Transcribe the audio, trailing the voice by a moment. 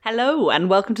Hello and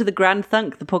welcome to The Grand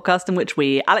Thunk, the podcast in which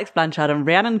we, Alex Blanchard and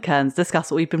Rhiannon Kearns, discuss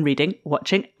what we've been reading,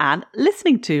 watching and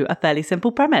listening to. A fairly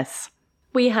simple premise.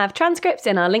 We have transcripts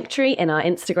in our link tree in our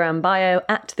Instagram bio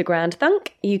at The Grand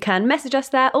Thunk. You can message us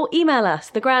there or email us,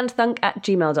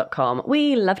 thegrandthunk@gmail.com.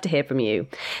 We love to hear from you.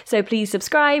 So please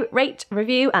subscribe, rate,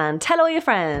 review and tell all your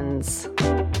friends.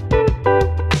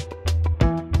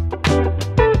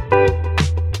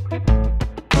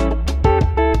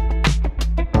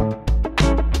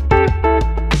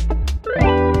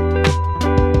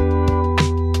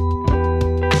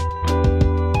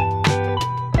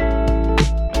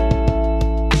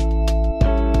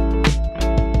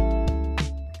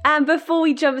 And before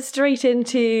we jump straight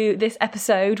into this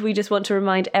episode, we just want to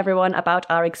remind everyone about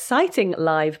our exciting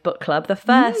live book club, the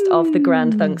first of the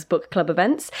Grand Thunk's book club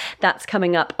events. That's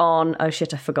coming up on, I've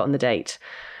forgotten the date.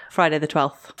 Friday the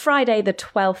 12th. Friday the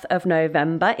 12th of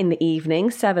November in the evening,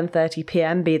 7:30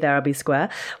 p.m, be there or be square.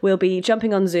 We'll be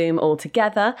jumping on Zoom all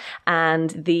together,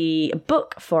 and the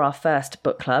book for our first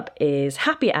book club is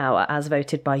Happy Hour, as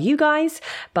voted by you guys,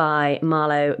 by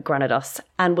Marlo Granados.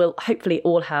 And we'll hopefully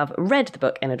all have read the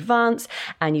book in advance,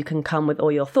 and you can come with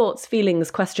all your thoughts,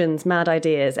 feelings, questions, mad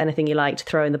ideas, anything you like to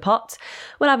throw in the pot.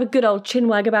 We'll have a good old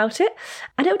chinwag about it,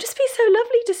 and it'll just be so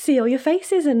lovely to see all your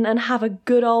faces and have a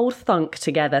good old thunk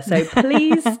together. So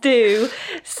please do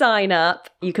sign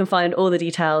up. You can find all the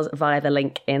details via the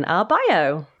link in our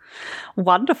bio.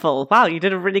 Wonderful. Wow, you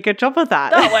did a really good job of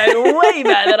that. That went way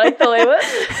better than I thought it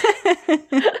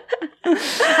would.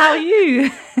 How are you?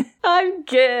 I'm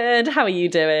good. How are you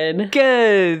doing?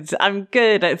 Good. I'm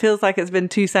good. It feels like it's been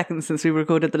 2 seconds since we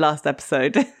recorded the last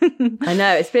episode. I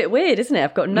know. It's a bit weird, isn't it?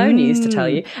 I've got no news to tell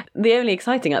you. The only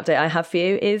exciting update I have for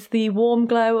you is the warm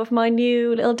glow of my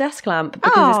new little desk lamp,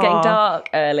 because it's getting dark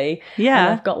early. Yeah.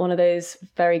 And I've got one of those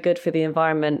very good for the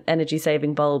environment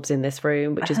energy-saving bulbs in this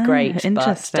room, which is great,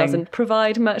 but doesn't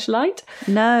provide much light.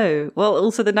 No. Well,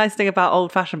 also the nice thing about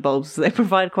old-fashioned bulbs is they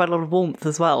provide quite a lot of warmth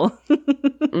as well.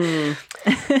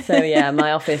 So yeah,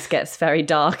 my office gets very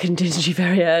dark and dingy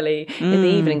very early in the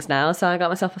evenings now. So I got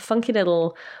myself a funky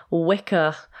little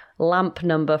wicker lamp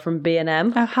number from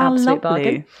B&M. Oh, how Absolute lovely.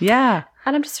 bargain. Yeah.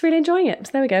 And I'm just really enjoying it.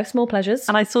 So there we go, small pleasures.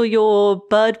 And I saw your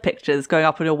bird pictures going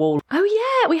up on your wall.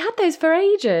 Oh yeah, we had those for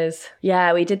ages.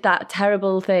 Yeah, we did that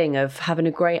terrible thing of having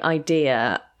a great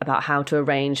idea about how to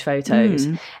arrange photos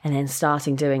and then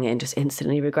starting doing it and just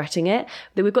instantly regretting it.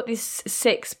 We've got these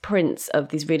 6 prints of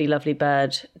these really lovely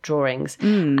bird drawings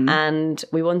and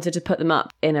we wanted to put them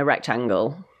up in a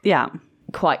rectangle. Yeah.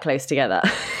 Quite close together.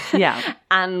 Yeah.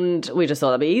 And we just thought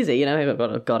that'd be easy, you know,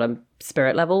 we've got a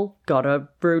spirit level, got a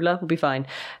ruler, we'll be fine.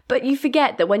 But you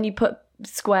forget that when you put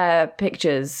square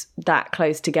pictures that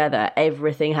close together,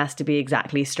 everything has to be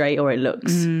exactly straight or it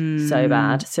looks so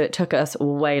bad. So it took us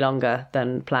way longer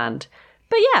than planned.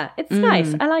 But yeah, it's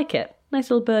nice. I like it.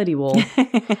 Nice little birdie wall.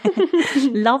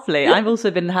 Lovely. I've also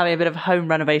been having a bit of home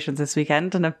renovations this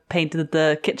weekend and I've painted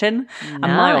the kitchen and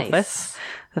my office.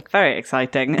 That's very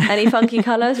exciting. Any funky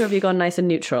colours, or have you gone nice and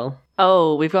neutral?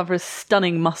 Oh, we've gone for a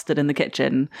stunning mustard in the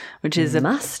kitchen, which is a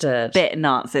bit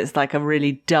nuts. It's like a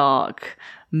really dark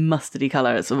mustardy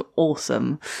colour. It's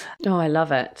awesome. Oh, I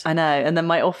love it. I know. And then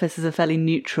my office is a fairly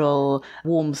neutral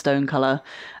warm stone colour.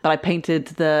 But I painted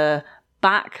the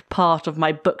back part of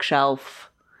my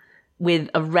bookshelf with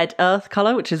a red earth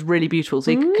colour, which is really beautiful.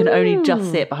 So you can only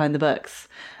just see it behind the books.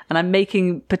 And I'm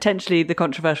making potentially the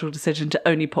controversial decision to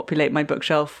only populate my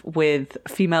bookshelf with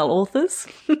female authors.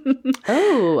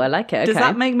 Oh, I like it. Okay. Does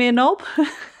that make me a knob?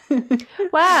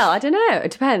 Well, I don't know.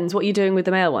 It depends. What are you doing with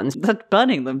the male ones?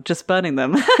 Burning them. Just burning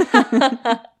them.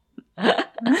 No,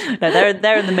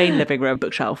 they're in the main living room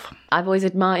bookshelf. I've always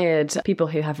admired people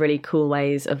who have really cool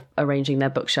ways of arranging their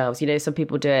bookshelves. You know, some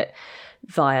people do it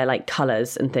via like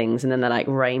colours and things, and then they're like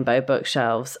rainbow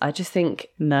bookshelves. I just think,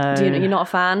 no. You're not a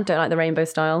fan? Don't like the rainbow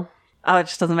style? Oh, it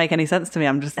just doesn't make any sense to me.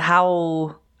 I'm just,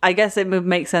 I guess it would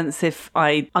make sense if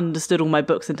I understood all my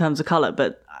books in terms of colour,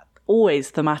 but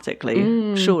always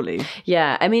thematically, surely.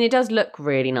 Yeah, I mean, it does look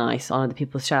really nice on other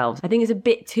people's shelves. I think it's a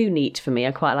bit too neat for me.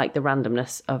 I quite like the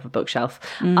randomness of a bookshelf.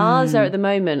 Ours are at the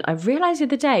moment, I realised the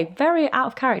other day, very out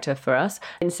of character for us,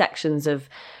 in sections of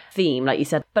theme, like you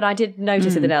said. But I did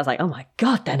notice the other day, I was like, oh my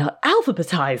God, they're not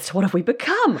alphabetized. What have we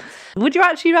become? Would you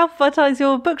actually alphabetize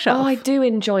your bookshelf? Oh, I do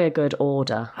enjoy a good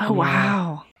order. Oh,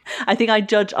 wow. I think I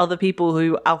judge other people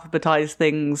who alphabetize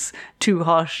things too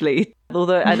harshly.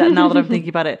 Although now that I'm thinking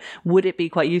about it, would it be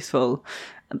quite useful?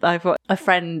 I've got a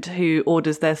friend who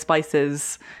orders their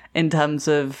spices in terms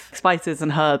of spices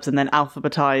and herbs and then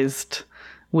alphabetized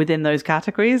within those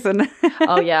categories. And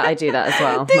oh yeah, I do that as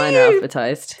well. Mine are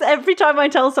alphabetized. Every time I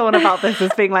tell someone about this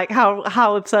as being like,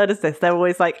 how absurd is this? They're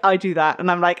always like, I do that.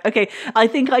 And I'm like, okay, I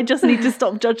think I just need to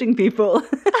stop judging people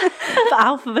for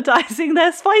alphabetizing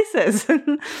their spices.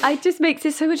 It just makes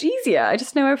it so much easier. I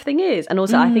just know everything is. And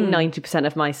also I think 90%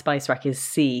 of my spice rack is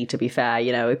C, to be fair,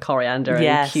 you know, cuoriander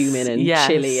and cumin and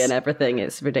chili and everything.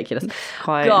 It's ridiculous.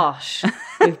 Gosh,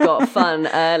 we've got fun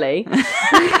early.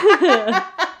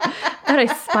 Very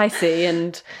spicy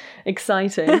and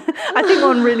exciting. I think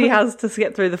one really has to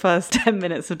get through the first 10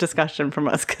 minutes of discussion from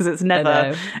us, because it's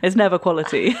never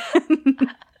quality.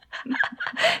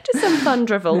 Just some fun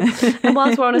drivel. And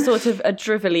whilst we're on a sort of a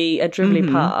drivelly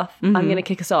path, I'm going to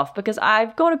kick us off because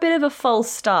I've got a bit of a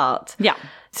false start. Yeah.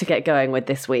 To get going with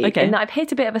this week. Okay. And I've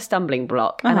hit a bit of a stumbling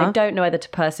block and I don't know whether to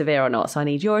persevere or not. So I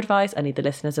need your advice. I need the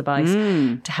listeners' advice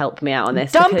to help me out on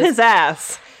this. Dump his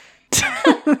ass.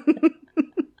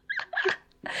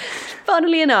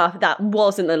 Funnily enough, that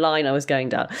wasn't the line I was going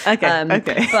down. Okay. But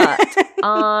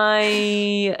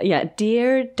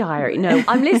Dear Diary. No,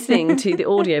 I'm listening to the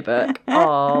audiobook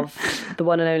of the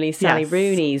one and only Sally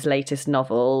Rooney's latest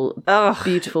novel,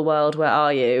 Beautiful World, Where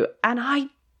Are You? And I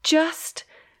just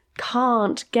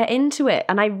can't get into it.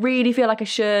 And I really feel like I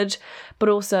should, but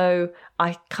also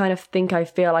I kind of think I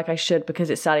feel like I should because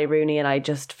it's Sally Rooney and I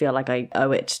just feel like I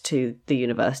owe it to the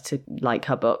universe to like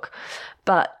her book.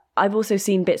 But I've also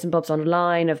seen bits and bobs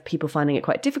online of people finding it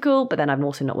quite difficult, but then I'm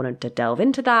also not wanting to delve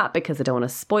into that because I don't want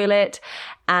to spoil it.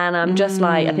 And I'm just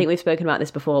like, I think we've spoken about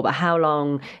this before, but how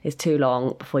long is too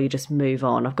long before you just move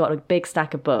on? I've got a big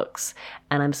stack of books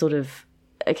and I'm sort of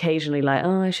occasionally like,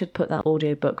 oh, I should put that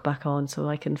audiobook back on so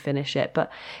I can finish it.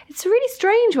 But it's a really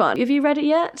strange one. Have you read it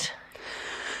yet?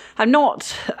 I'm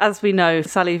not, as we know,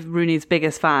 Sally Rooney's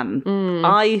biggest fan.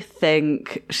 I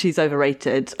think she's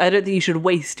overrated. I don't think you should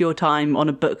waste your time on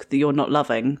a book that you're not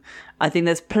loving. I think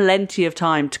there's plenty of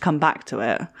time to come back to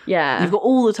it. Yeah. You've got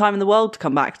all the time in the world to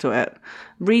come back to it.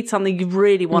 Read something you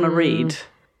really want to read.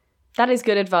 That is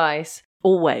good advice.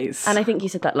 Always. And I think you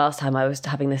said that last time I was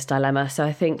having this dilemma, so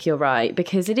I think you're right,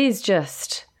 because it is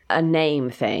just a name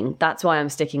thing. That's why I'm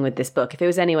sticking with this book. If it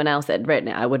was anyone else that had written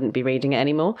it, I wouldn't be reading it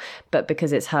anymore. But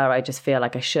because it's her, I just feel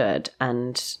like I should.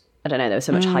 And I don't know, there was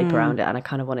so much hype around it and I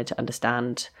kind of wanted to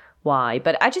understand why.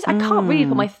 But I can't really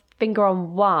put my finger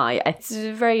on why. It's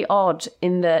very odd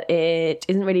in that it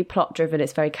isn't really plot driven.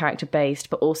 It's very character based,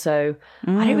 but also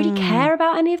I don't really care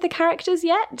about any of the characters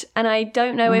yet. And I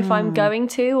don't know if I'm going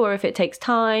to, or if it takes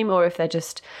time, or if they're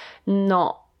just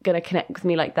not going to connect with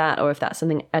me like that, or if that's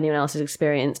something anyone else has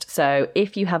experienced. So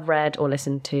if you have read or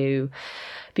listened to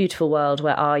Beautiful World,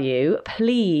 Where Are You?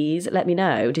 Please let me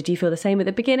know. Did you feel the same at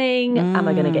the beginning? Am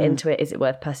I going to get into it? Is it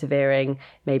worth persevering?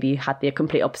 Maybe you had the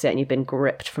complete opposite and you've been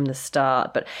gripped from the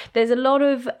start. But there's a lot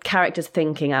of characters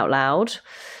thinking out loud.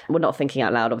 Well, not thinking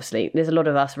out loud, obviously. There's a lot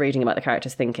of us reading about the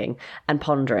characters thinking and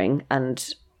pondering,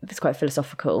 and it's quite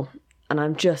philosophical. And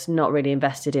I'm just not really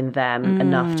invested in them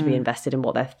enough to be invested in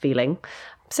what they're feeling.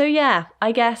 So yeah,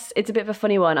 I guess it's a bit of a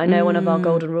funny one. I know one of our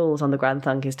golden rules on the Grand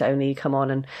Thunk is to only come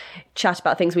on and chat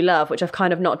about things we love, which I've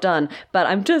kind of not done, but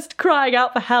I'm just crying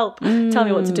out for help. Tell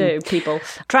me what to do, people.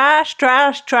 Trash,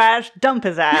 trash, trash, dump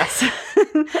his ass.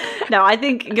 No, I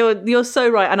think you're so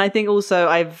right. And I think also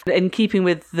in keeping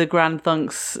with the Grand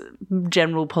Thunk's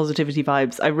general positivity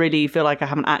vibes, I really feel like I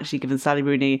haven't actually given Sally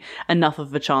Rooney enough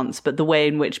of a chance, but the way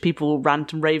in which people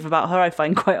rant and rave about her, I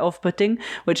find quite off-putting,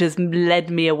 which has led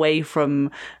me away from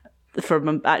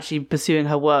actually pursuing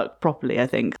her work properly, I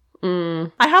think. I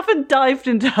haven't dived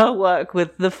into her work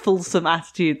with the fulsome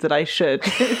attitude that I should,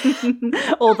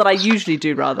 or that I usually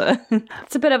do, rather.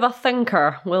 It's a bit of a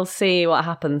thinker. We'll see what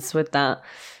happens with that.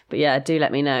 But yeah, do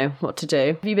let me know what to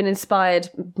do. Have you been inspired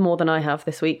more than I have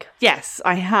this week? Yes,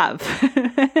 I have.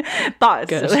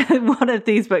 But one of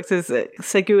these books is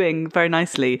segueing very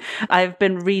nicely. I've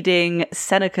been reading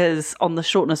Seneca's On the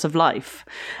Shortness of Life,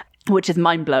 which is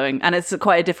mind-blowing. And it's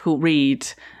quite a difficult read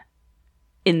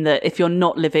in that if you're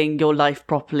not living your life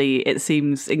properly, it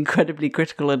seems incredibly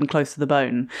critical and close to the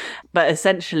bone. But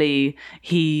essentially,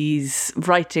 he's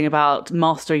writing about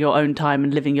mastering your own time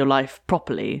and living your life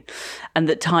properly. And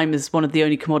that time is one of the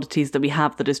only commodities that we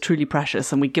have that is truly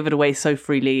precious, and we give it away so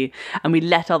freely. And we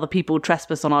let other people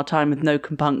trespass on our time with no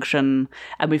compunction.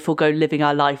 And we forego living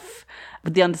our life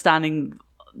with the understanding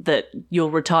that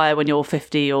you'll retire when you're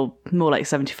 50 or more like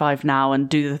 75 now and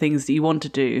do the things that you want to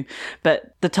do.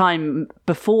 But the time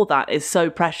before that is so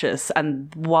precious,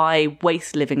 and why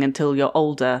waste living until you're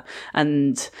older?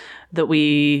 And that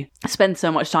we spend so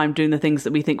much time doing the things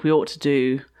that we think we ought to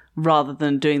do rather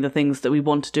than doing the things that we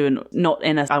want to do, and not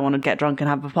in a I want to get drunk and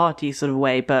have a party sort of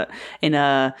way, but in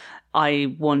a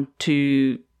I want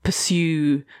to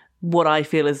pursue what I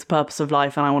feel is the purpose of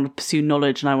life, and I want to pursue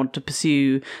knowledge, and I want to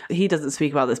pursue, he doesn't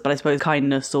speak about this, but I suppose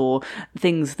kindness or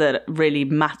things that really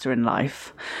matter in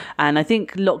life. And I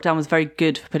think lockdown was very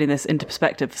good for putting this into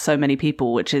perspective for so many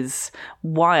people, which is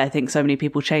why I think so many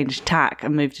people changed tack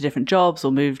and moved to different jobs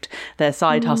or moved their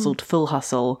side hustle to full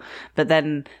hustle. But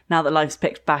then now that life's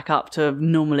picked back up to a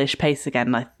normalish pace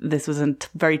again, this was a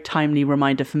very timely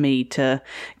reminder for me to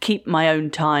keep my own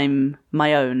time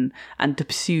my own and to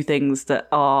pursue things that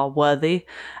are worthy.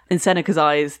 In Seneca's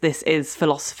eyes, this is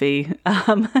philosophy.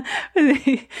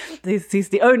 He's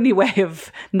the only way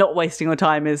of not wasting your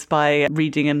time is by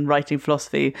reading and writing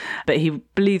philosophy. But he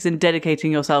believes in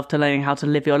dedicating yourself to learning how to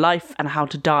live your life and how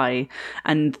to die,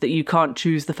 and that you can't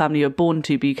choose the family you're born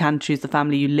to, but you can choose the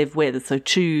family you live with. So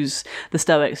choose the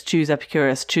Stoics, choose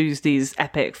Epicurus, choose these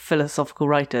epic philosophical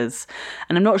writers.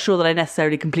 And I'm not sure that I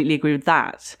necessarily completely agree with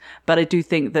that, but I do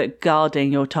think that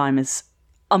guarding your time is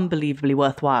unbelievably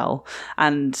worthwhile.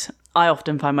 And I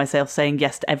often find myself saying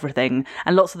yes to everything,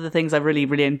 and lots of the things I really,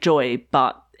 really enjoy,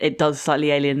 but it does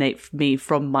slightly alienate me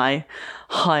from my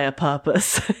higher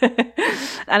purpose.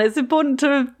 And it's important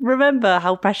to remember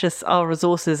how precious our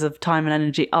resources of time and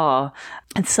energy are.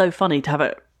 It's so funny to have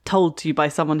it told to you by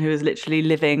someone who is literally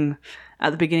living at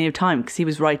the beginning of time, because he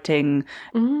was writing,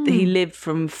 he lived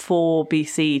from 4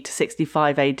 BC to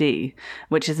 65 AD,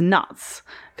 which is nuts,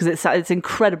 because it's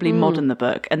incredibly modern, the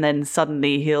book. And then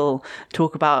suddenly he'll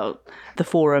talk about the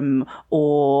Forum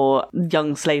or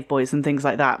young slave boys and things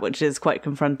like that, which is quite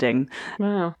confronting.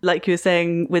 Wow. Like you were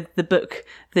saying with the book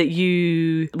that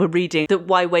you were reading, that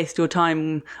why waste your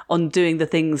time on doing the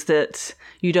things that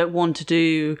you don't want to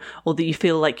do or that you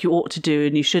feel like you ought to do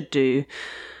and you should do.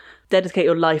 Dedicate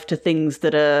your life to things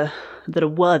that are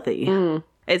worthy.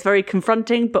 It's very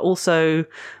confronting, but also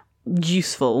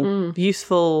useful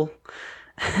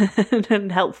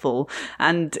and helpful.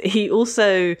 And he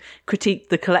also critiqued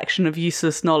the collection of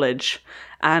useless knowledge.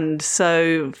 And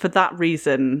so for that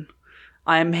reason,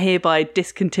 I am hereby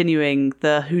discontinuing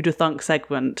the Who Da Thunk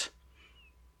segment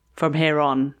from here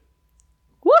on.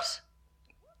 What?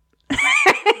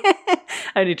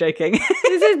 Only joking.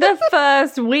 This is the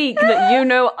first week that you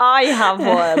know I have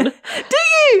one. Do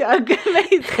you?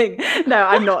 Amazing. No,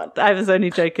 I'm not. I was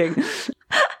only joking.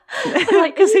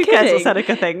 Like, because who cares what kidding?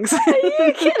 Seneca thinks? Are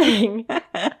you kidding?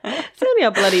 It's only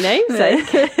our bloody namesake.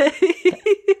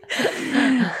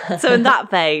 So in that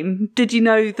vein, did you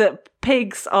know that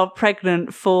pigs are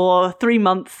pregnant for 3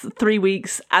 months, 3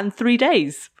 weeks and 3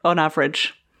 days on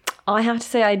average? I have to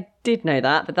say I did know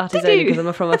that, but that is Did only you? because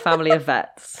I'm from a family of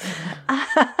vets.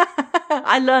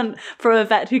 I learned from a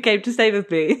vet who came to stay with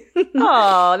me.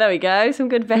 Oh, there we go. Some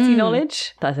good vetty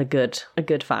knowledge. That's a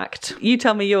good fact. You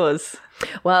tell me yours.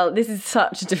 Well, this is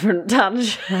such a different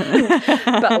tangent,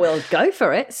 but we'll go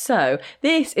for it. So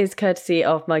this is courtesy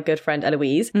of my good friend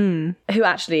Eloise, who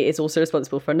actually is also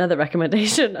responsible for another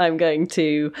recommendation I'm going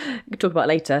to talk about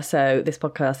later. So this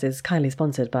podcast is kindly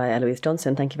sponsored by Eloise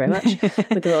Johnson. Thank you very much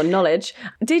with your knowledge.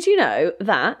 Did you know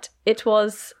that it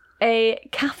was a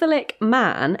Catholic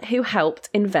man who helped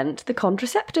invent the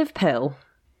contraceptive pill?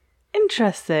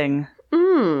 Interesting.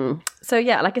 So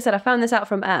yeah, like I said, I found this out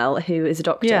from Elle, who is a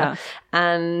doctor,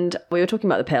 and we were talking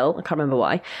about the pill. I can't remember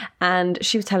why. And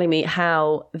she was telling me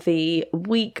how the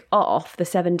week off, the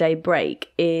 7-day break,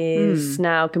 is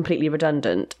now completely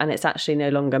redundant, and it's actually no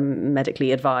longer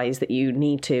medically advised that you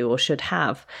need to or should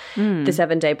have the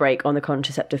 7-day break on the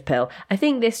contraceptive pill. I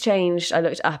think this changed, I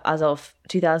looked up, as of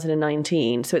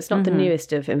 2019, so it's not the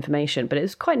newest of information, but it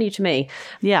was quite new to me.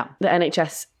 Yeah. The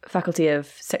NHS Faculty of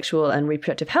Sexual and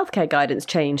Reproductive Healthcare guidance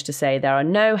changed to say there are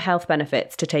no health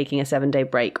benefits to taking a 7-day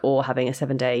break or having a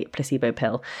 7-day placebo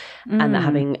pill, and that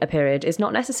having a period is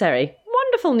not necessary.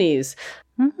 Wonderful news.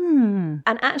 And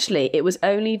actually, it was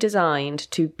only designed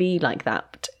to be like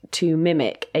that, to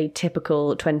mimic a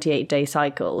typical 28-day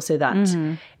cycle, so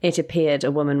that it appeared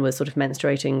a woman was sort of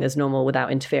menstruating as normal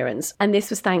without interference. And this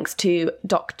was thanks to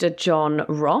Dr. John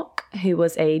Rock, who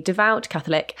was a devout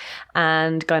Catholic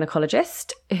and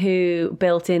gynecologist who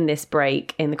built in this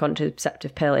break in the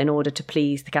contraceptive pill in order to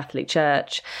please the Catholic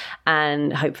Church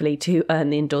and hopefully to earn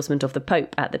the endorsement of the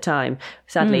Pope at the time.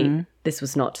 Sadly, this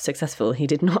was not successful. He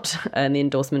did not earn the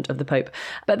endorsement of the Pope.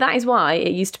 But that is why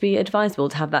it used to be advisable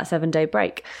to have that 7-day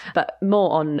break. But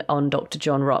more on Dr.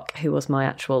 John Rock, who was my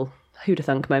actual who'da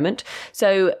thunk moment.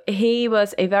 So he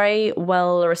was a very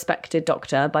well-respected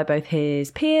doctor by both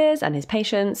his peers and his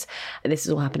patients. This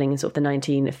is all happening in sort of the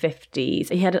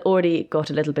 1950s. He had already got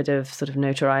a little bit of sort of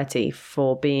notoriety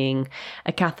for being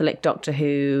a Catholic doctor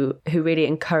who really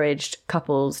encouraged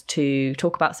couples to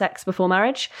talk about sex before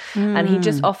marriage. And he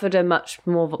just offered a much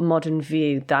more modern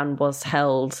view than was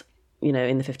held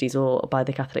in the 50s or by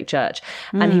the Catholic Church.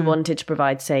 And he wanted to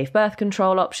provide safe birth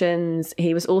control options.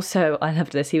 He was also, I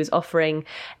loved this, he was offering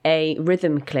a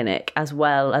rhythm clinic as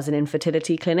well as an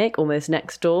infertility clinic almost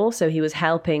next door. So he was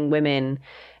helping women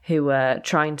who were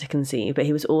trying to conceive, but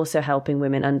he was also helping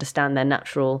women understand their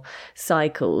natural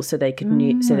cycles so they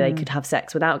could have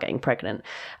sex without getting pregnant.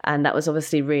 And that was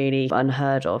obviously really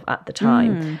unheard of at the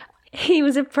time. He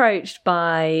was approached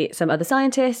by some other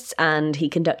scientists and he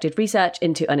conducted research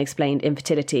into unexplained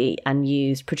infertility and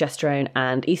used progesterone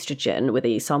and estrogen with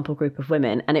a sample group of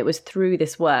women. And it was through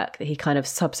this work that he kind of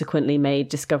subsequently made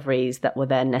discoveries that were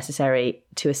then necessary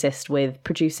to assist with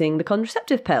producing the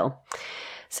contraceptive pill.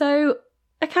 So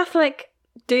a Catholic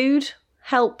dude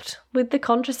helped with the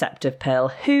contraceptive pill.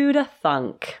 Who'da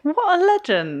thunk? What a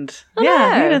legend.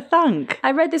 Who'da thunk?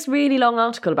 I read this really long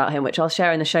article about him, which I'll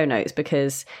share in the show notes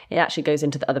because it actually goes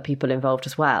into the other people involved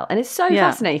as well. And it's so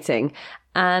fascinating.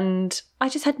 And I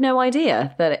just had no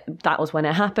idea that that was when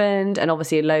it happened. And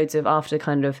obviously loads of after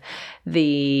kind of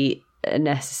the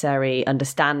necessary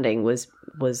understanding was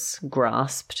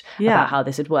grasped about how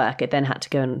this would work. It then had to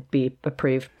go and be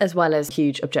approved, as well as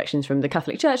huge objections from the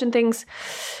Catholic Church and things.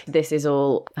 This is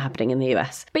all happening in the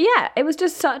US. But yeah, it was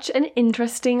just such an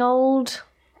interesting old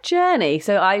journey.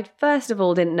 So I first of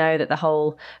all didn't know that the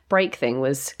whole break thing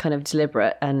was kind of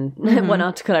deliberate. And one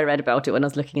article I read about it when I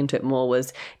was looking into it more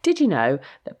was, did you know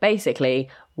that basically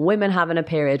women having a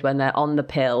period when they're on the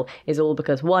pill is all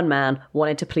because one man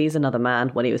wanted to please another man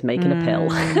when he was making a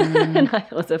pill? And I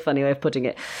thought it was a funny way of putting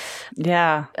it.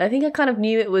 Yeah. I think I kind of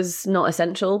knew it was not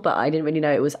essential, but I didn't really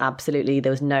know it was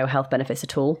there was no health benefits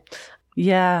at all.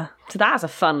 Yeah. So that's a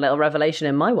fun little revelation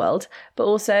in my world. But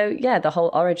also, the whole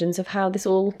origins of how this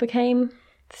all became,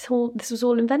 this was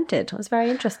all invented. I was very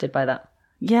interested by that.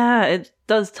 Yeah, it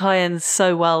does tie in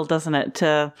so well, doesn't it,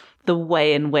 to the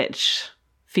way in which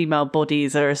female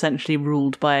bodies are essentially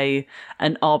ruled by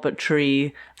an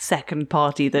arbitrary second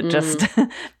party that just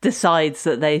decides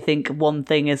that they think one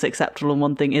thing is acceptable and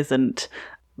one thing isn't.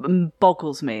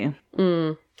 Boggles me.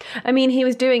 I mean, he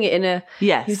was doing it in a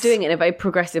very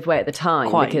progressive way at the time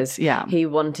because he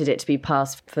wanted it to be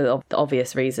passed for the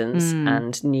obvious reasons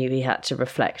and knew he had to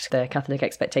reflect the Catholic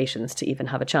expectations to even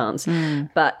have a chance.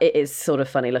 But it is sort of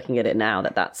funny looking at it now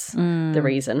that that's the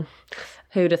reason.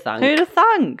 Who'da thunk? Who'da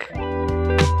thunk?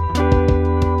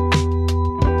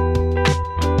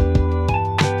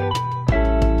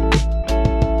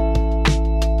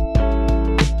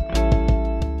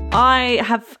 I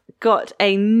have got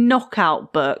a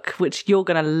knockout book, which you're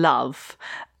going to love,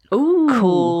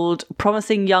 called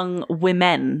Promising Young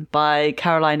Women by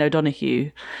Caroline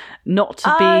O'Donoghue. Not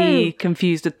to be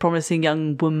confused with Promising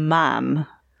Young Woman,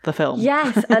 the film.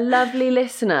 Yes, a lovely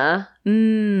listener,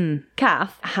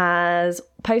 Kath, has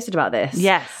posted about this.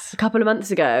 Yes. A couple of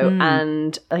months ago,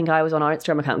 and I think I was on our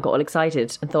Instagram account and got all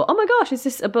excited and thought, oh my gosh, is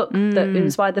this a book that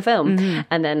inspired the film?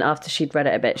 And then after she'd read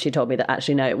it a bit, she told me that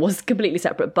actually no, it was completely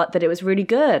separate, but that it was really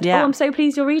good. Oh, I'm so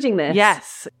pleased you're reading this.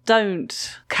 Yes.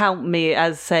 Don't count me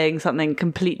as saying something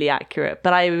completely accurate,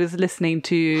 but I was listening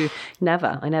to...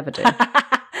 I never do.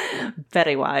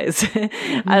 Very wise.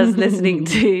 I was listening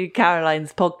to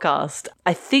Caroline's podcast.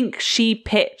 I think she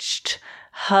pitched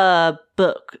her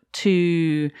book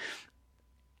to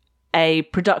a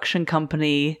production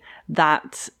company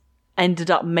that ended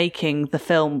up making the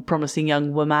film Promising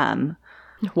Young Woman.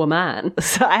 Woman.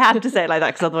 So I have to say it like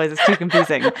that because otherwise it's too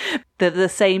confusing. The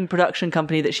same production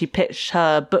company that she pitched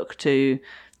her book to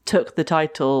took the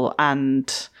title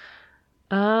and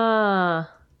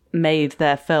made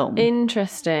their film.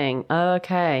 Interesting. Oh,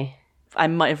 okay. I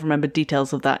might have remembered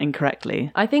details of that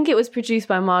incorrectly. I think it was produced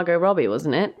by Margot Robbie,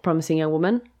 wasn't it? Promising Young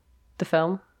Woman, the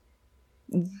film.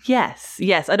 Yes.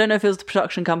 I don't know if it was the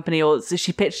production company or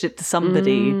she pitched it to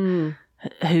somebody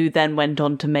who then went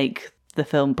on to make the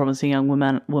film Promising Young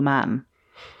Woman.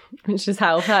 Which is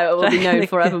how it will be known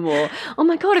forevermore. Oh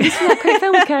my God, have you seen that great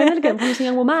film with Karen Milligan, Promising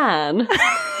Young Woman?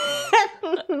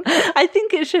 I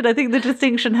think it should. I think the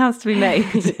distinction has to be made.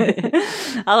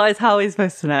 Otherwise, how are we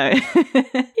supposed to know?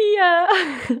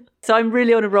 Yeah. So I'm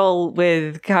really on a roll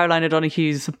with Caroline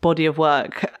O'Donoghue's body of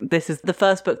work. This is the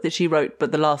first book that she wrote,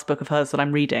 but the last book of hers that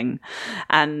I'm reading.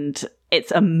 And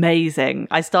it's amazing.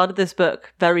 I started this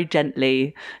book very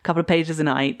gently, a couple of pages a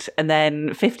night, and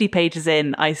then 50 pages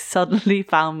in, I suddenly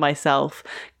found myself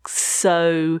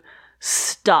so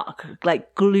stuck,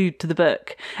 like glued to the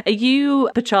book. Are you,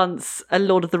 perchance, a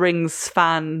Lord of the Rings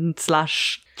fan /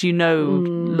 do you know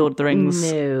Lord of the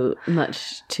Rings? No,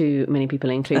 much too many people,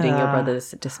 including your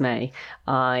brother's dismay.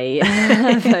 I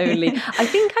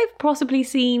think I've possibly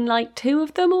seen like 2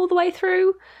 of them all the way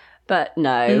through, but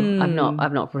no,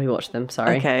 I've not probably watched them,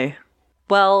 sorry. Okay.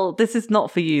 Well, this is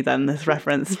not for you then, this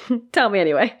reference. Tell me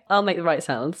anyway. I'll make the right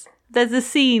sounds. There's a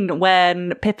scene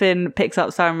when Pippin picks up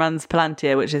Saruman's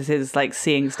Palantir, which is his like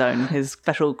seeing stone, his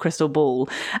special crystal ball,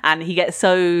 and he gets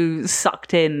so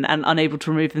sucked in and unable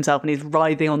to remove himself, and he's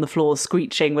writhing on the floor,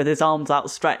 screeching with his arms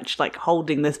outstretched, like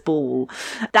holding this ball.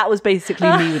 That was basically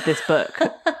me with this book.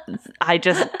 I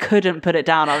just couldn't put it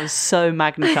down. I was so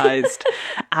magnetized,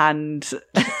 and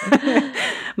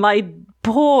my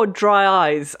poor dry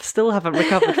eyes still haven't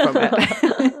recovered from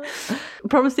it.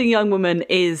 Promising Young Woman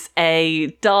is a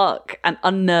dark and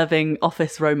unnerving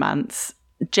office romance.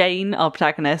 Jane, our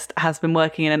protagonist, has been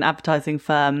working in an advertising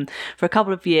firm for a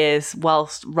couple of years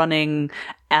whilst running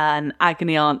an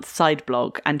agony aunt side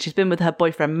blog, and she's been with her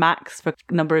boyfriend Max for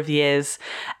a number of years,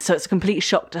 so it's a complete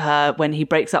shock to her when he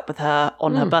breaks up with her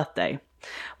on her birthday.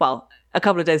 Well, a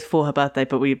couple of days before her birthday,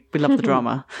 but we love the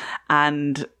drama.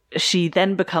 And she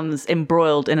then becomes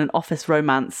embroiled in an office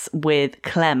romance with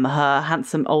Clem, her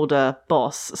handsome older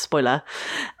boss, spoiler.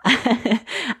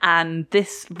 And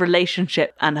this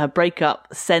relationship and her breakup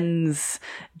sends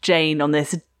Jane on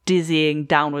this dizzying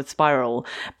downward spiral.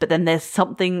 But then there's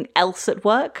something else at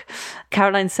work.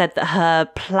 Caroline said that her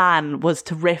plan was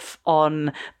to riff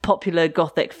on popular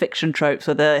gothic fiction tropes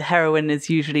where the heroine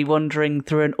is usually wandering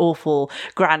through an awful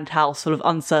grand house full of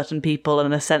uncertain people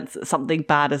and a sense that something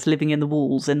bad is living in the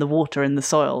walls, in the water, in the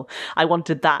soil. I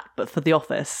wanted that, but for the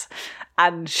office.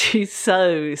 And she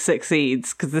so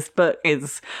succeeds, because this book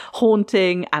is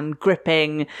haunting and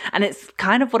gripping. And it's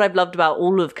kind of what I've loved about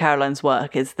all of Caroline's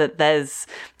work, is that there's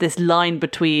this line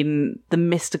between the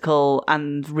mystical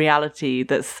and reality.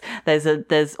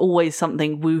 There's always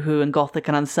something woohoo and gothic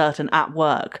and uncertain at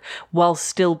work, while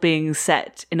still being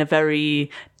set in a very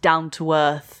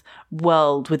down-to-earth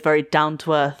world with very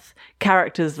down-to-earth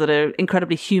characters that are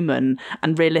incredibly human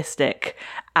and realistic,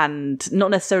 and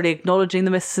not necessarily acknowledging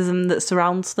the mysticism that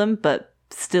surrounds them, but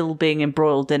still being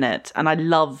embroiled in it. And I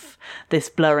love this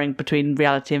blurring between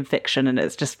reality and fiction, and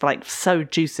it's just like so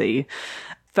juicy,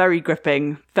 very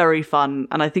gripping, very fun,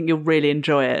 and I think you'll really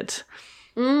enjoy it.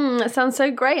 That sounds so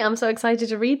great. I'm so excited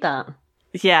to read that.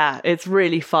 Yeah, it's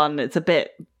really fun. It's a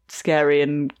bit scary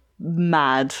and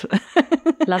mad.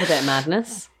 Love a bit of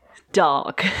madness.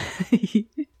 Dark.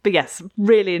 But yes,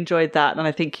 really enjoyed that, and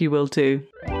I think you will too.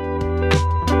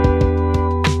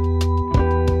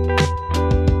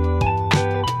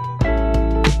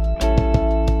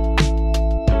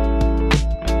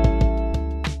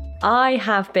 I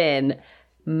have been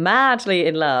madly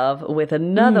in love with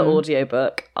another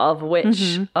audiobook, of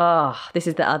which, this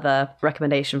is the other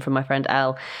recommendation from my friend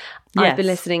Elle. Yes. I've been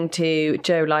listening to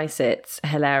Joe Lycett's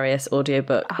hilarious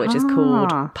audiobook, which is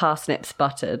called Parsnips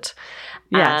Buttered.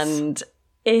 Yes. And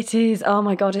it is, oh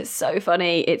my God, it's so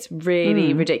funny. It's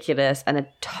really ridiculous and a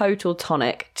total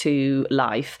tonic to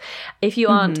life. If you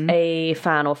aren't a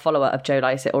fan or follower of Joe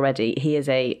Lycett already, he is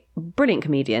a brilliant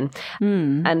comedian.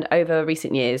 And over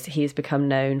recent years, he's become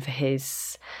known for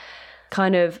his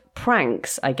kind of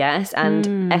pranks, I guess,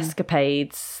 and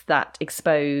escapades that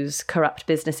expose corrupt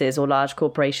businesses or large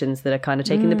corporations that are kind of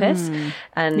taking the piss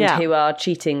and who are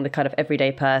cheating the kind of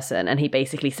everyday person. And he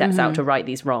basically sets out to right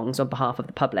these wrongs on behalf of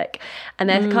the public. And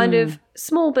they're kind of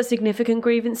small but significant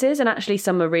grievances, and actually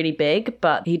some are really big,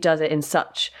 but he does it in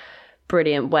such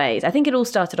brilliant ways. I think it all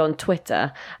started on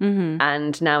Twitter,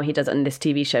 and now he does it on this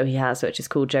TV show he has, which is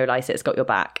called Joe Lycett's Got Your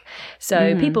Back.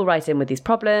 So people write in with these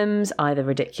problems, either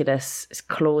ridiculous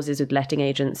clauses with letting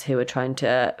agents who are trying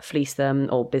to fleece them,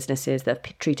 or businesses that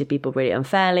have treated people really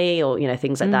unfairly, or, you know,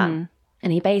 things like that.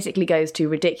 And he basically goes to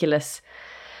ridiculous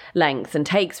lengths and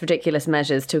takes ridiculous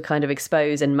measures to kind of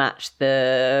expose and match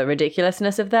the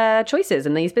ridiculousness of their choices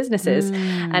in these businesses.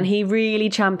 And he really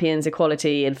champions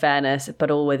equality and fairness,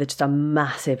 but all with just a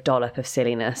massive dollop of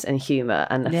silliness and humour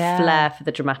and a flair for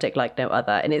the dramatic like no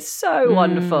other. And it's so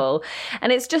wonderful.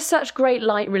 And it's just such great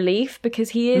light relief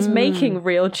because he is making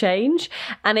real change,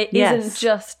 and it isn't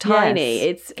just tiny.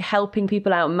 It's helping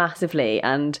people out massively,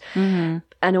 and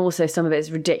also some of it's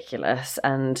ridiculous,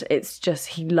 and it's just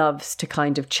he loves to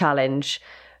kind of challenge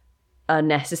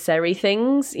unnecessary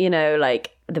things, you know,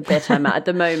 like the bit I'm at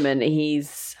the moment, he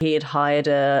had hired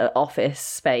a office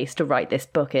space to write this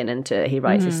book in, and he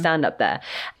writes his stand-up there.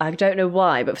 I don't know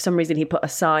why, but for some reason he put a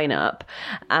sign up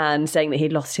and saying that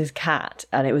he'd lost his cat,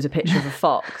 and it was a picture of a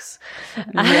fox.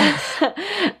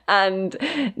 And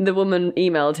the woman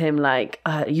emailed him like,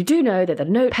 you do know that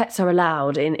no pets are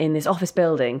allowed in this office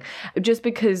building, just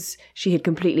because she had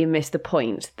completely missed the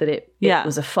point that it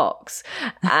was a fox,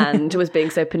 and was being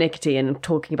so pernickety and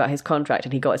talking about his contract,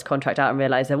 and he got his contract out and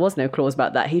realised there was no clause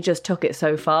about that. He just took it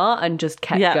so far and just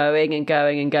kept going and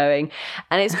going and going.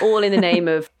 And it's all in the name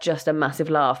of just a massive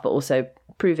laugh, but also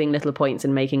proving little points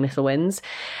and making little wins.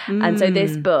 And so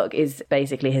this book is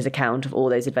basically his account of all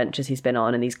those adventures he's been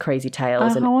on and these crazy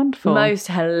tales and wonderful. Most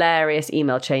hilarious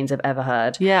email chains I've ever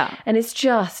heard. Yeah. And it's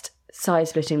just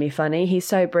side-splittingly funny. He's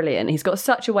so brilliant. He's got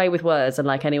such a way with words,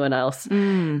 unlike anyone else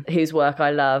whose work I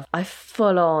love. I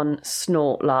full-on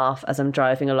snort laugh as I'm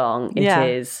driving along. It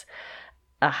is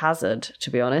a hazard, to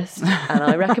be honest, and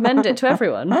I recommend it to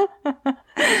everyone.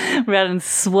 Rather than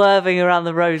swerving around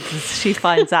the roads as she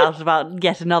finds out about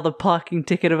yet another parking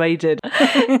ticket evaded.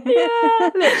 Yeah,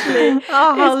 literally.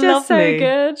 Oh, how it's just lovely. So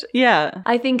good. Yeah.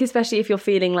 I think especially if you're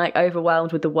feeling like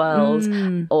overwhelmed with the world,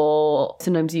 or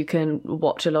sometimes you can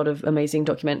watch a lot of amazing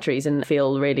documentaries and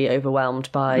feel really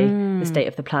overwhelmed by the state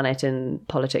of the planet and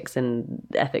politics and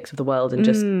ethics of the world, and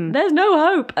just there's no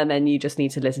hope. And then you just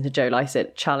need to listen to Joe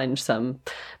Lycett challenge some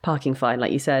parking fine,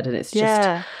 like you said, and it's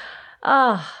just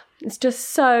it's just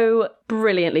so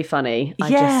brilliantly funny. I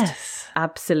just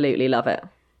absolutely love it.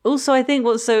 Also, I think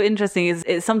what's so interesting is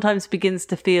it sometimes begins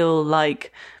to feel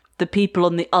like the people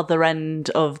on the other end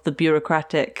of the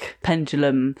bureaucratic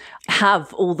pendulum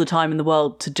have all the time in the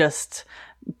world to just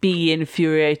be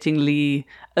infuriatingly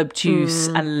obtuse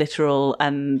and literal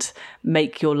and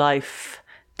make your life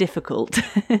difficult.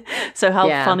 So how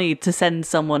funny to send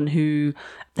someone who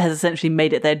has essentially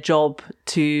made it their job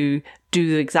to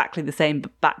do exactly the same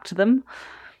but back to them.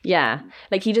 Yeah,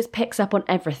 like he just picks up on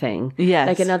everything. Yes.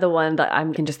 Like another one that I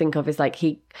can just think of is like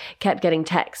he kept getting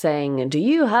texts saying, do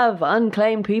you have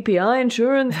unclaimed PPI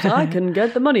insurance? I can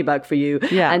get the money back for you.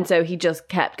 Yeah. And so he just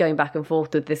kept going back and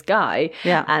forth with this guy.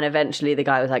 Yeah. And eventually the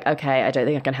guy was like, okay, I don't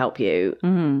think I can help you.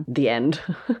 The end.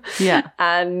 Yeah.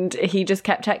 And he just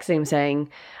kept texting him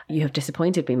saying, you have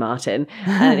disappointed me, Martin.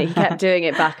 And he kept doing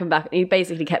it back and back. He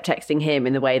basically kept texting him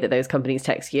in the way that those companies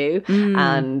text you.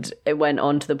 And it went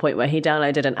on to the point where he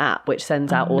downloaded an app which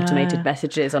sends out automated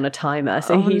messages on a timer.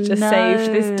 So he just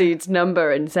saved this dude's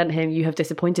number and sent him, you have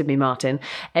disappointed me, Martin,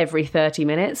 every 30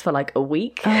 minutes for like a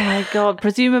week. Oh my God.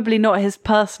 Presumably not his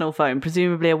personal phone,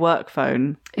 presumably a work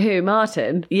phone. Who,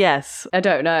 Martin? Yes. I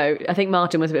don't know. I think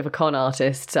Martin was a bit of a con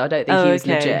artist, so I don't think he was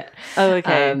legit. Oh,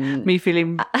 okay. Me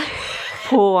feeling...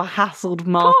 Poor hassled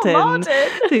Martin,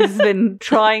 who's been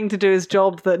trying to do his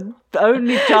job that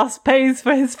only just pays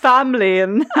for his family,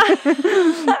 and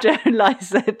Joe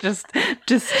Lycett just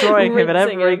destroying him at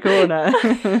every corner.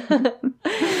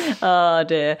 Oh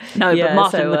dear. No, but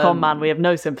Martin, the con man, we have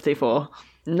no sympathy for.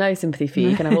 No sympathy for you.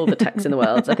 You can have all the text in the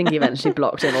world. I think he eventually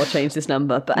blocked him or changed his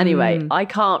number. But anyway, I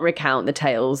can't recount the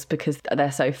tales because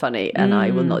they're so funny and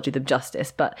I will not do them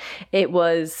justice. But it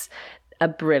was a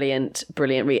brilliant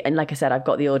read. And like I said, I've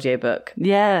got the audiobook.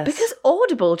 Yes. Because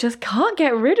Audible just can't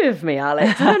get rid of me,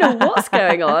 Alex. I don't know what's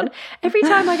going on. Every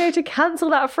time I go to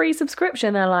cancel that free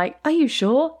subscription, they're like, are you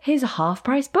sure? Here's a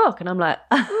half-price book. And I'm like,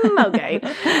 okay.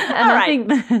 And I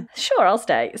think, sure, I'll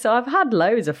stay. So I've had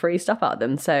loads of free stuff out of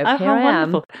them. So here I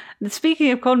am. Speaking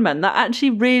of con men, that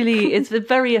actually really is a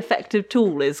very effective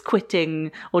tool, is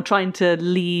quitting or trying to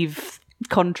leave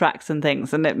contracts and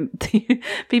things, and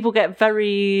people get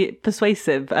very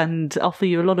persuasive and offer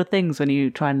you a lot of things when you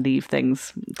try and leave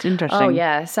things. It's interesting. Oh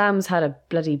yeah, Sam's had a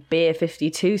bloody Beer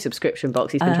 52 subscription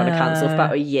box he's been trying to cancel for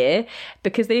about a year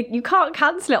because you can't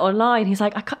cancel it online. He's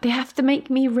like, they have to make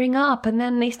me ring up and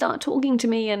then they start talking to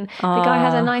me, and the guy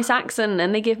has a nice accent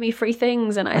and they give me free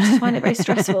things, and I just find it very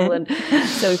stressful. And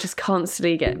so just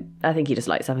constantly I think he just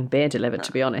likes having beer delivered,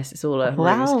 to be honest. It's all a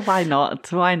ruse. Why not?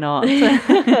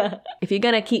 If if you're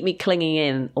going to keep me clinging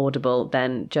in Audible,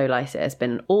 then Joe Lycett has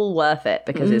been all worth it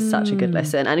because it's such a good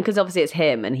listen. And because obviously it's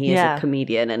him and he is a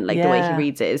comedian and like the way he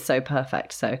reads it is so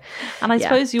perfect. So, and I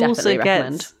suppose you also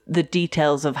get the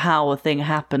details of how a thing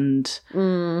happened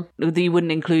that you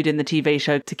wouldn't include in the TV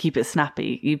show to keep it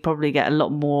snappy. You probably get a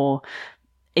lot more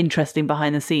interesting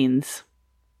behind the scenes.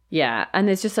 Yeah, and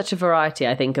there's just such a variety,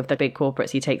 I think, of the big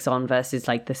corporates he takes on versus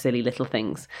like the silly little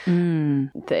things.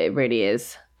 That it really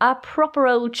is a proper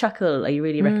old chuckle. I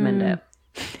really recommend it.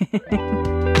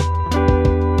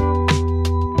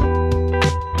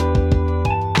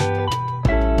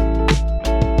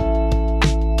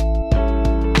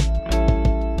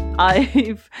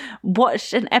 I've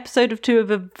watched an episode of 2 of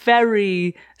a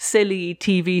very silly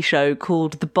TV show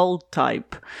called The Bold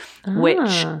Type,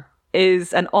 which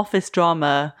is an office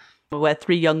drama where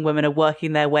 3 young women are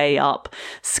working their way up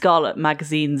Scarlet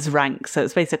Magazine's ranks. So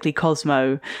it's basically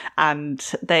Cosmo, and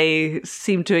they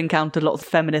seem to encounter lots of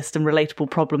feminist and relatable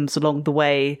problems along the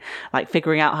way, like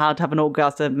figuring out how to have an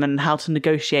orgasm and how to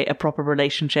negotiate a proper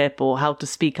relationship or how to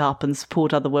speak up and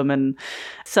support other women.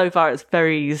 So far it's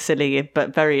very silly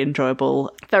but very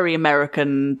enjoyable, very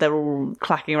American. They're all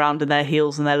clacking around in their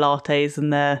heels and their lattes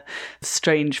and their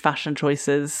strange fashion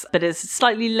choices, but it's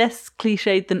slightly less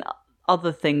cliched than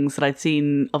other things that I've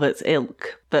seen of its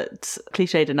ilk, but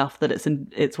cliched enough that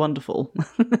it's wonderful.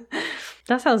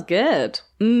 That sounds good.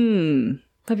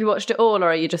 Have you watched it all, or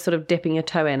are you just sort of dipping your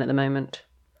toe in at the moment?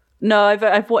 No,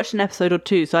 I've watched an episode or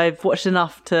 2, so I've watched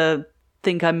enough to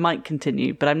think I might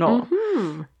continue, but I'm not.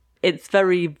 It's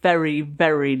very, very,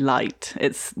 very light.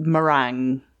 It's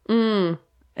meringue.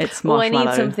 It's marshmallow. I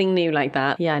need something new like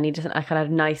that. Yeah, I need a kind of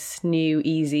nice, new,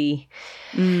 easy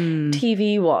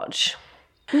TV watch.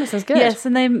 That sounds good. Yes,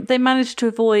 and they managed to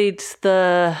avoid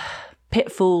the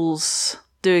pitfalls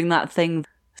doing that thing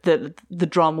that the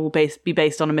drama will be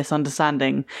based on a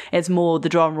misunderstanding. It's more the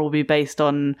drama will be based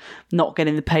on not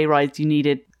getting the pay rise you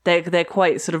needed. They're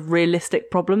quite sort of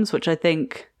realistic problems, which I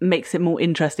think makes it more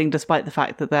interesting, despite the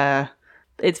fact that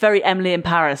it's very Emily in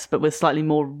Paris, but with slightly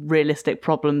more realistic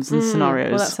problems and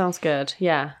scenarios. Well, that sounds good.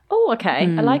 Yeah. Oh,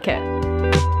 okay. I like it.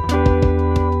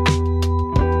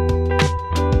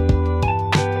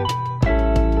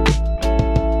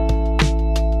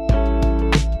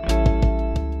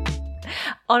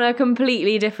 On a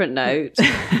completely different note,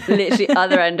 literally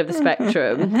other end of the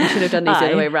spectrum. We should have done these the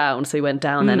other way round, so we went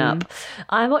down then up.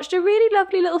 I watched a really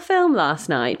lovely little film last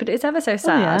night, but it's ever so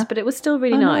sad, but it was still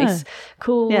really nice,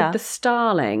 called The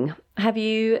Starling. Have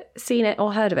you seen it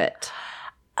or heard of it?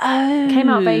 Oh. It came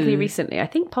out vaguely recently, I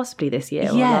think possibly this year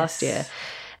or last year.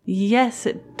 Yes,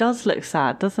 it does look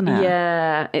sad, doesn't it?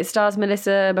 Yeah, it stars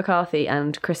Melissa McCarthy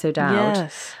and Chris O'Dowd,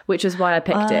 which is why I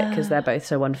picked it, because they're both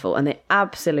so wonderful, and they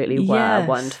absolutely were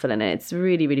wonderful in it. It's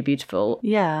really, really beautiful.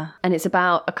 Yeah. And it's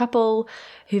about a couple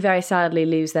who very sadly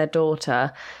lose their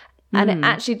daughter, and it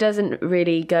actually doesn't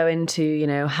really go into,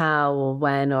 how or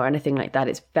when or anything like that.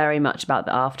 It's very much about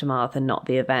the aftermath and not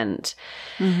the event.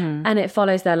 And it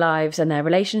follows their lives and their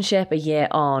relationship a year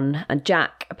on. And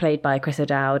Jack, played by Chris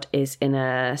O'Dowd, is in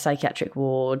a psychiatric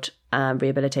ward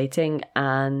rehabilitating.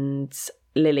 And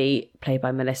Lily, played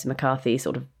by Melissa McCarthy,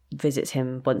 sort of visits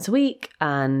him once a week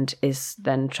and is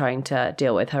then trying to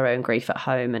deal with her own grief at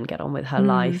home and get on with her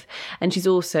life. And she's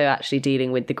also actually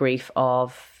dealing with the grief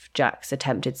of Jack's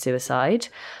attempted suicide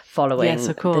following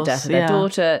the death of their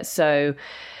daughter. So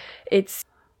it's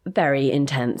very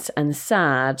intense and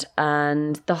sad,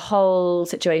 and the whole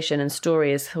situation and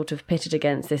story is sort of pitted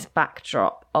against this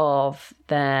backdrop of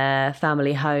their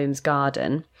family home's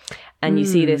garden. And you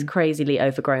see this crazily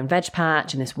overgrown veg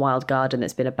patch and this wild garden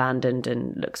that's been abandoned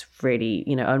and looks really,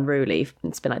 unruly.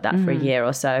 It's been like that for a year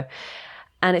or so.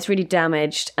 And it's really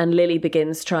damaged, and Lily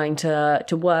begins trying to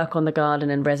work on the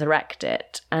garden and resurrect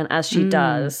it. And as she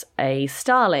does, a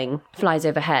starling flies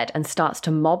overhead and starts to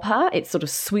mob her. It sort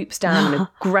of swoops down and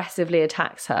aggressively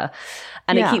attacks her.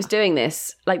 And it keeps doing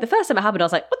this. Like, the first time it happened, I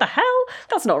was like, what the hell?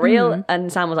 That's not real.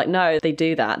 And Sam was like, no, they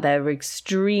do that. They're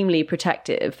extremely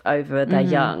protective over their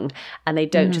young, and they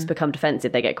don't just become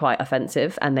defensive. They get quite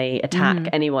offensive, and they attack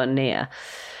anyone near.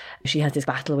 She has this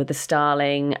battle with the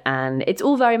starling, and it's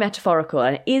all very metaphorical,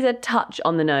 and it is a touch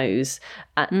on the nose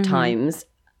at times,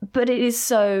 but it is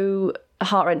so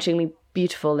heart-wrenchingly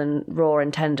beautiful and raw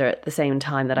and tender at the same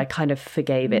time that I kind of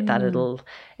forgave it that little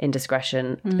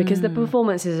indiscretion, because the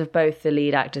performances of both the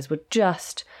lead actors were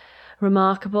just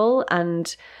remarkable.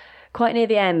 And quite near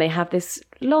the end, they have this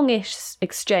longish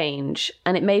exchange,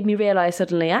 and it made me realise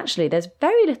suddenly, actually, there's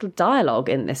very little dialogue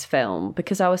in this film,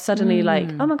 because I was suddenly like,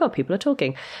 oh my God, people are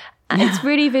talking. And it's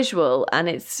really visual, and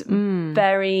it's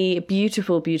very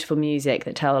beautiful, beautiful music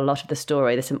that tell a lot of the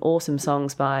story. There's some awesome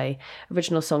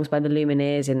original songs by the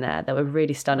Lumineers in there that were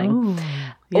really stunning. Ooh,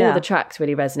 yeah. All the tracks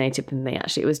really resonated with me,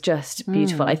 actually. It was just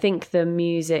beautiful. I think the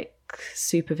music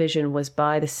supervision was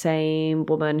by the same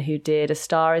woman who did A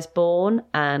Star Is Born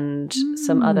and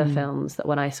some other films that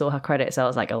when I saw her credits, I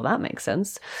was like, oh, that makes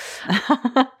sense.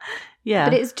 Yeah.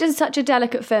 But it's just such a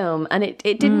delicate film, and it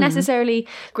didn't necessarily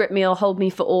grip me or hold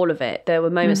me for all of it. There were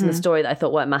moments in the story that I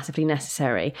thought weren't massively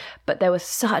necessary, but there were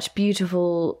such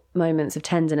beautiful moments of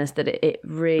tenderness that it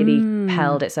really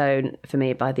held its own for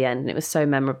me by the end, and it was so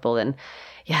memorable. And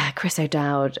yeah, Chris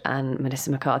O'Dowd and Melissa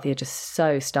McCarthy are just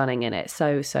so stunning in it,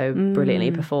 so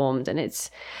brilliantly performed, and it's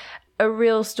a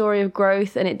real story of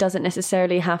growth, and it doesn't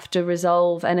necessarily have to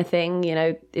resolve anything. You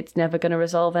know, it's never going to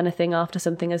resolve anything after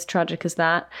something as tragic as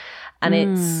that. And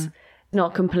it's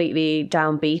not completely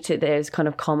downbeat. There's kind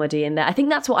of comedy in there. I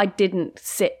think that's what I didn't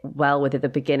sit well with at the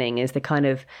beginning, is the kind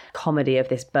of comedy of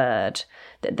this bird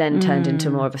that then turned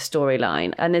into more of a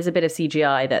storyline. And there's a bit of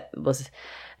CGI that was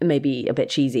maybe a bit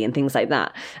cheesy and things like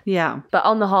that. Yeah. But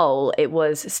on the whole, it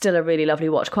was still a really lovely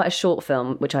watch. Quite a short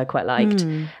film, which I quite liked.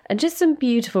 And just some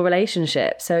beautiful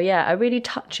relationships. So yeah, a really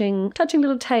touching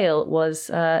little tale was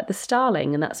The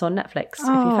Starling, and that's on Netflix if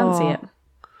you fancy it.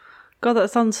 God,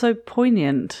 that sounds so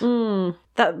poignant.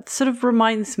 That sort of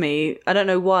reminds me, I don't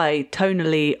know why,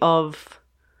 tonally, of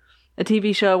a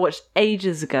TV show I watched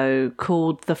ages ago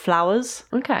called The Flowers.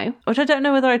 Okay. Which I don't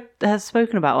know whether I have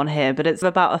spoken about on here, but it's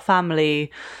about a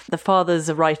family. The father's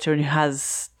a writer and who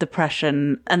has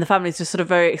depression, and the family's just sort of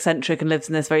very eccentric and lives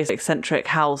in this very eccentric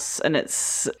house, and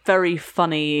it's very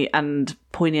funny and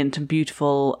poignant and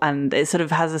beautiful, and it sort of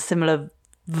has a similar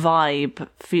vibe,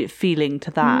 feeling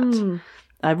to that.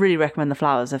 I really recommend The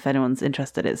Flowers if anyone's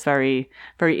interested. It's very,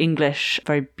 very English,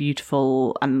 very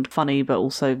beautiful and funny, but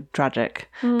also tragic.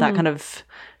 That kind of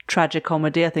tragic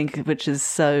comedy, I think, which is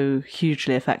so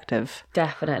hugely effective.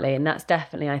 Definitely. And that's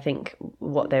definitely, I think,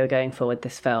 what they were going for with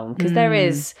this film. Because there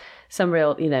is some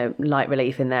real, light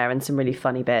relief in there and some really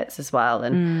funny bits as well.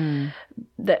 And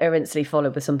that are instantly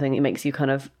followed with something that makes you kind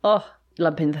of,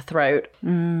 lump in the throat.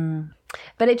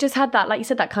 But it just had that, like you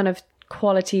said, that kind of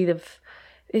quality of...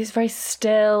 It's very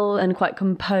still and quite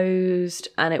composed,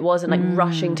 and it wasn't like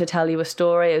rushing to tell you a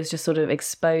story. It was just sort of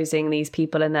exposing these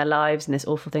people in their lives and this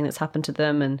awful thing that's happened to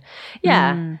them. And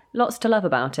lots to love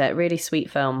about it. Really sweet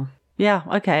film. Yeah,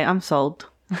 okay, I'm sold.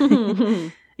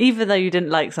 Even though you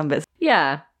didn't like some bits.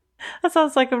 Yeah. That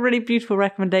sounds like a really beautiful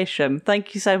recommendation.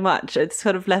 Thank you so much. It's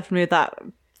sort of left me with that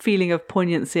feeling of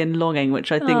poignancy and longing,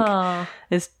 which I think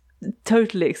is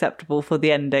totally acceptable for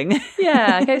the ending.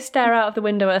 Yeah, go stare out of the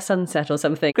window at a sunset or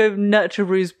something. Go nurture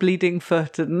Rue's bleeding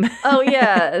foot and... Oh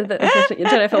yeah, I don't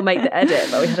know if I'll make the edit,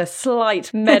 but we had a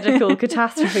slight medical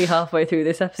catastrophe halfway through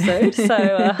this episode,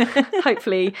 so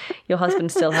hopefully your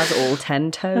husband still has all 10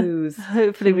 toes.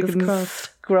 Hopefully we can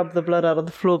scrub the blood out of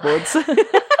the floorboards.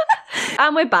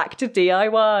 And we're back to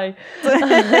DIY.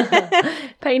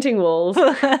 Painting walls.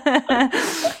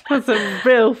 That's a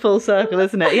real full circle,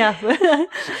 isn't it? Yeah.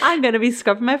 I'm going to be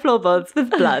scrubbing my floorboards with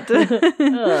blood.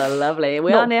 Oh, lovely.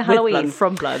 We are near Halloween. Blood,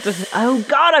 from blood. Oh,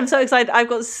 God, I'm so excited. I've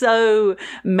got so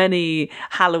many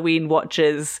Halloween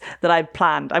watches that I've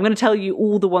planned. I'm going to tell you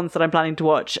all the ones that I'm planning to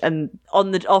watch. And on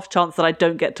the off chance that I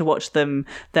don't get to watch them,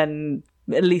 then...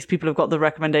 at least people have got the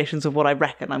recommendations of what I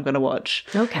reckon I'm going to watch.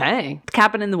 Okay.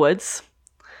 Cabin in the Woods.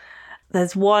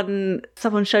 There's one,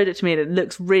 someone showed it to me and it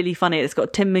looks really funny. It's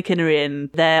got Tim McInnery in.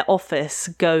 Their office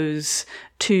goes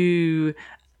to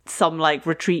some like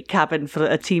retreat cabin for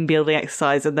a team building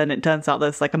exercise, and then it turns out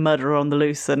there's like a murderer on the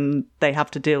loose and they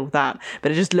have to deal with that.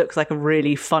 But it just looks like a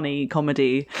really funny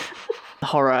comedy.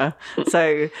 Horror.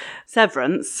 So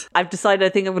Severance. I've decided I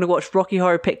think I'm going to watch Rocky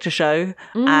Horror Picture Show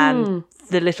and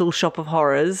The Little Shop of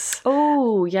Horrors.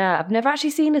 Oh yeah, I've never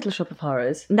actually seen Little Shop of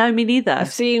Horrors. No, me neither.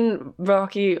 I've seen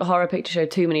Rocky Horror Picture Show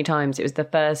too many times. It was the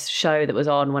first show that was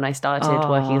on when I started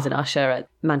working as an usher at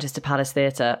Manchester Palace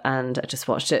Theatre, and I just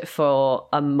watched it for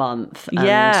a month.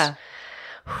 And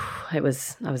I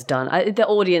was done. The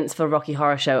audience for Rocky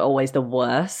Horror Show are always the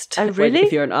worst. Oh, really?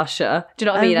 If you're an usher. Do you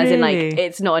know what I mean? As in, like,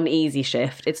 it's not an easy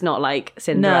shift. It's not like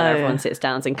Cinderella, everyone sits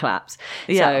down and claps.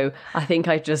 Yeah. So I think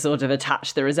I just sort of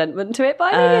attached the resentment to it,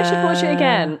 but maybe I should watch it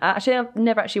again. Actually, I've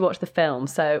never actually watched the film,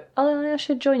 so I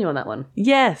should join you on that one.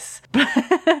 Yes.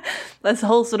 There's a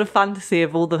whole sort of fantasy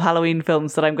of all the Halloween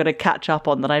films that I'm going to catch up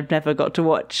on that I've never got to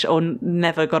watch or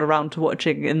never got around to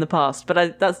watching in the past.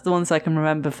 But that's the ones I can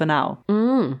remember for now.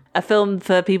 A film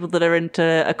for people that are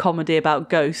into a comedy about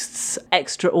ghosts,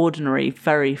 Extraordinary,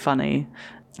 very funny.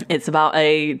 It's about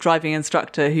a driving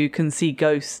instructor who can see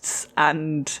ghosts,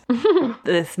 and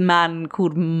this man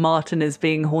called Martin is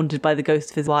being haunted by the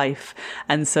ghost of his wife,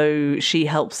 and so she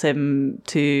helps him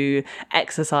to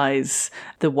exorcise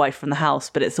the wife from the house,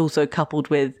 but it's also coupled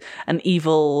with an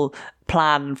evil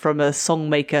plan from a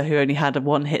songmaker who only had a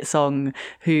one-hit song,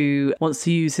 who wants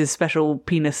to use his special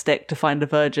penis stick to find a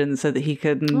virgin so that he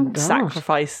can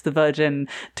sacrifice the virgin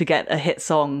to get a hit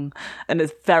song. And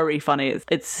it's very funny.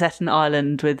 It's set in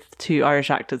Ireland with 2 Irish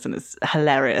actors, and it's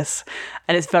hilarious,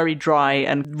 and it's very dry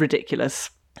and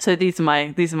ridiculous. So these are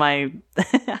my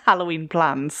Halloween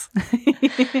plans.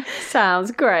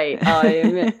 Sounds great.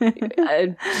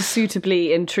 I'm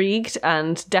suitably intrigued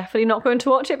and definitely not going to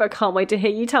watch it, but I can't wait to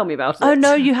hear you tell me about it. Oh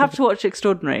no, you have to watch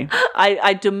Extraordinary.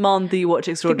 I demand that you watch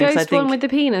Extraordinary. The ghost one with the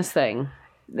penis thing.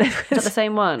 Is that the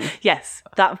same one? Yes,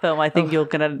 that film I think you're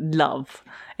going to love.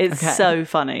 It's so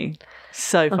funny.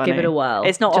 So funny. I'll give it a whirl.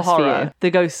 It's not just a for horror. you. The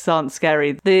ghosts aren't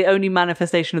scary. The only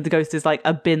manifestation of the ghost is like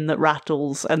a bin that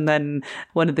rattles, and then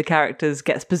one of the characters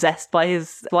gets possessed by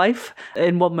his wife.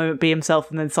 In one moment be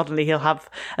himself, and then suddenly he'll have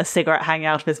a cigarette hanging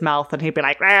out of his mouth, and he'll be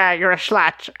like, you're a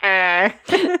slut.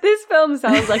 This film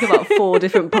sounds like about 4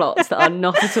 different plots that are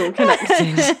not at all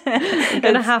connected. I'm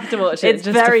going to have to watch it. It's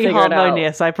just very to figure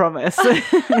harmonious, I promise.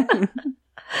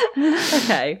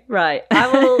 Okay, right. I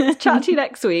will chat to you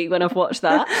next week when I've watched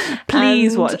that.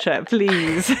 Please watch it,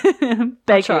 please.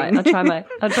 Begging. I'll try my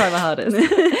hardest.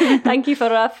 Thank you for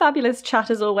a fabulous chat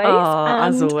as always.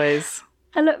 As always.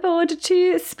 I look forward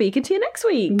to speaking to you next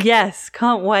week. Yes,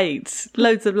 can't wait.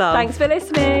 Loads of love. Thanks for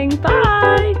listening.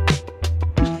 Bye.